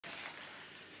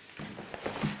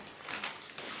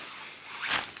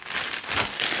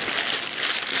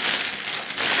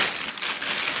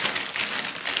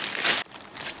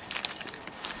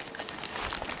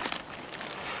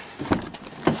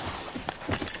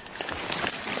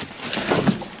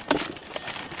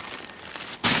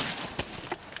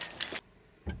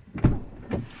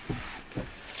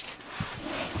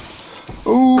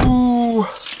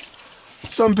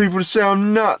Some people say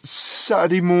I'm nuts.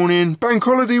 Saturday morning, bank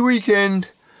holiday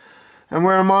weekend. And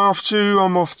where am I off to?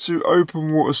 I'm off to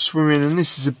open water swimming, and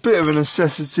this is a bit of a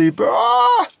necessity, but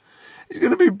it's going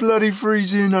to be bloody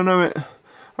freezing, I know it.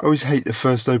 I always hate the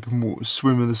first open water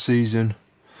swim of the season.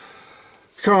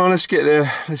 Come on, let's get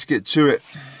there, let's get to it.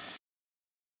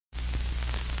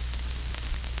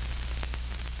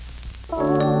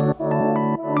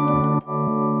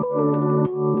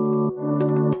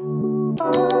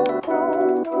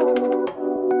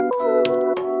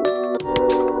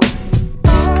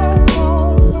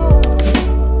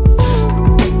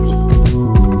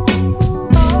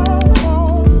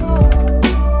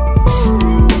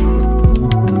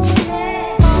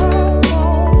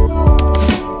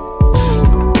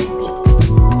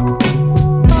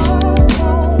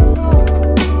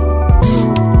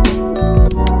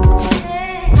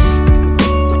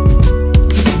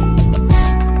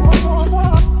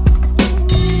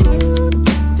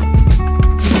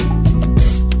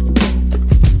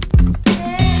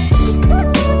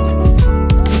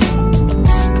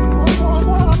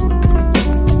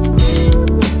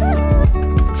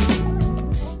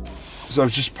 So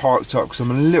I've just parked up because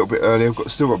I'm a little bit early. I've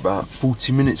still got about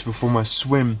 40 minutes before my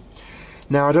swim.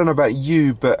 Now I don't know about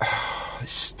you, but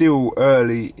it's still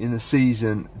early in the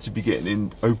season to be getting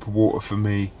in open water for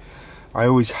me. I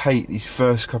always hate these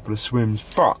first couple of swims,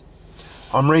 but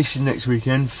I'm racing next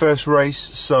weekend, first race,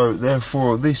 so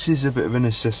therefore this is a bit of a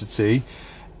necessity,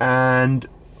 and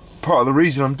part of the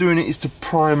reason I'm doing it is to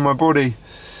prime my body,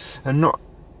 and not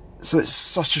so it's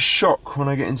such a shock when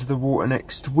I get into the water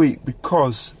next week,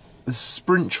 because the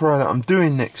sprint try that I'm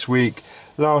doing next week,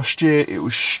 last year it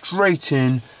was straight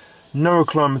in, no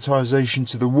acclimatization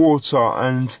to the water,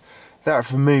 and that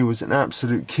for me was an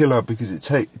absolute killer, because it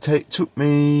took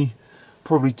me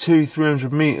probably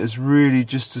 200-300 meters really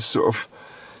just to sort of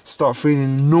start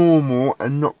feeling normal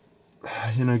and not,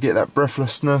 you know, get that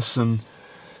breathlessness. And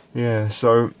yeah,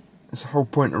 so it's the whole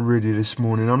point of really this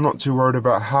morning. I'm not too worried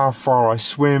about how far I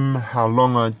swim, how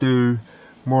long I do,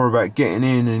 more about getting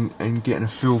in and getting a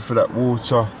feel for that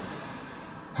water.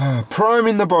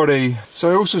 Priming the body.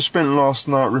 So I also spent last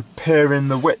night repairing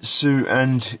the wetsuit,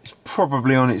 and it's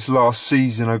probably on its last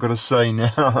season, I've got to say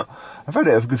now. I've had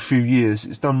it for a good few years.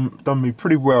 It's done me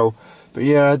pretty well. But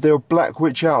yeah, I had the old black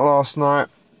witch out last night,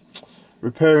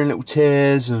 repairing little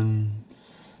tears and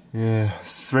yeah,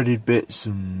 threaded bits,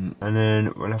 and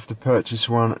then we'll have to purchase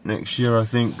one next year, I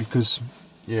think, because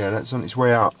yeah, that's on its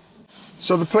way out.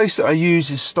 So the place that I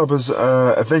use is Stubber's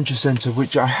Adventure Centre,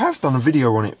 which I have done a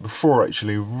video on it before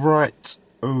actually, right,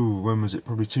 when was it,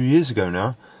 probably 2 years ago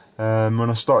now,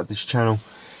 when I started this channel.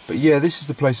 But yeah, this is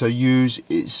the place I use.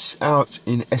 It's out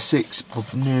in Essex,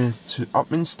 near to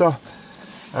Upminster.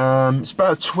 It's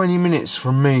about 20 minutes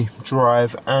from me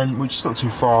drive, and which is not too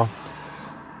far.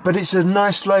 But it's a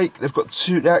nice lake. They've got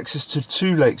access to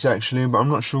two lakes actually, but I'm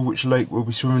not sure which lake we'll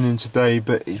be swimming in today.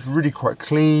 But it's really quite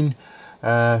clean.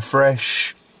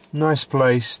 Fresh, nice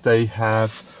place. They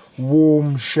have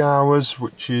warm showers,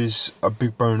 which is a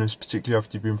big bonus, particularly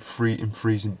after you've been in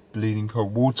freezing, bleeding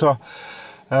cold water.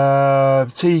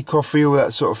 Tea, coffee, all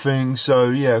that sort of thing.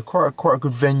 So yeah, quite a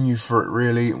good venue for it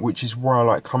really, which is why I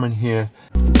like coming here.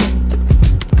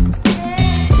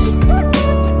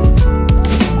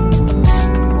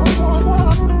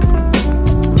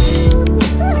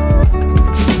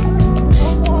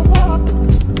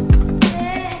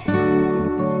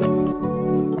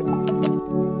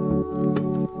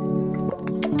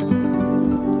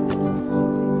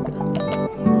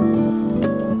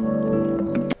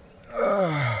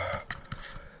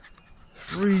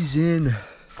 Freezing,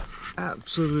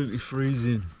 absolutely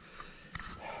freezing,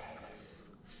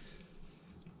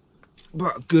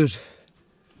 but good.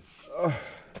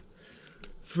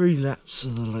 3 laps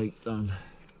of the lake done,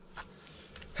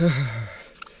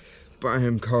 but I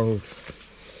am cold.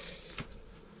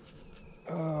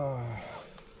 I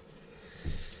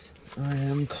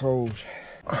am cold.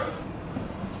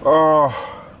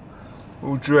 Oh,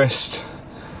 all dressed,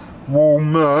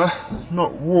 warmer,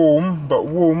 not warm, but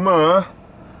warmer.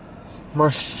 My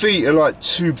feet are like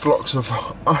 2 blocks of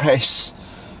ice,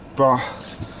 but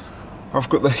I've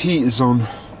got the heaters on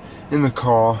in the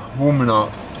car, warming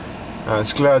up. I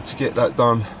was glad to get that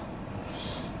done.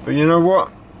 But you know what?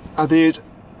 I did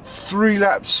 3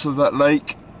 laps of that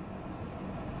lake,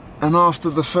 and after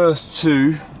the first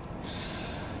 2,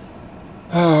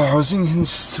 I was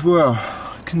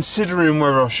considering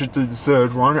whether I should do the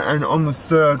 3rd one, and on the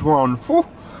 3rd one,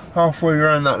 halfway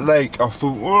around that lake, I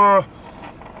thought,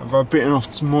 if I bitten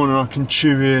off some more than I can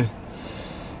chew here,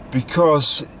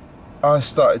 because I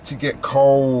started to get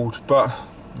cold, but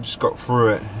I just got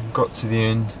through it, got to the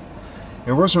end.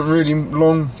 It wasn't really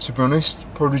long, to be honest,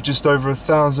 probably just over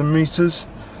 1,000 meters,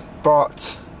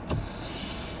 but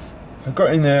I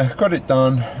got in there, got it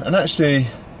done, and actually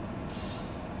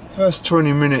first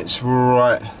 20 minutes were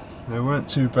alright. They weren't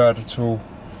too bad at all.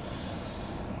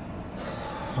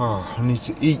 Oh, I need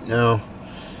to eat now,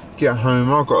 get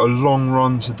home. I've got a long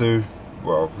run to do,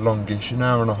 well, longish, an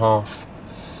hour and a half,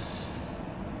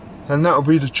 and that'll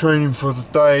be the training for the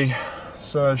day.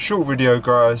 So, short video,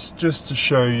 guys, just to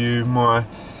show you my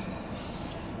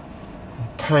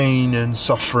pain and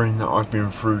suffering that I've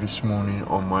been through this morning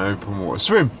on my open water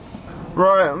swim.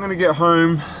 Right, I'm gonna get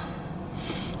home,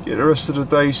 get the rest of the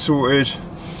day sorted.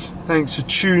 Thanks for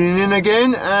tuning in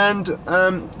again, and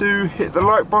do hit the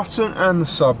like button and the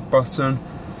sub button,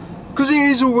 because it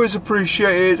is always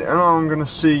appreciated, and I'm gonna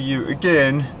see you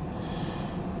again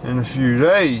in a few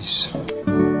days.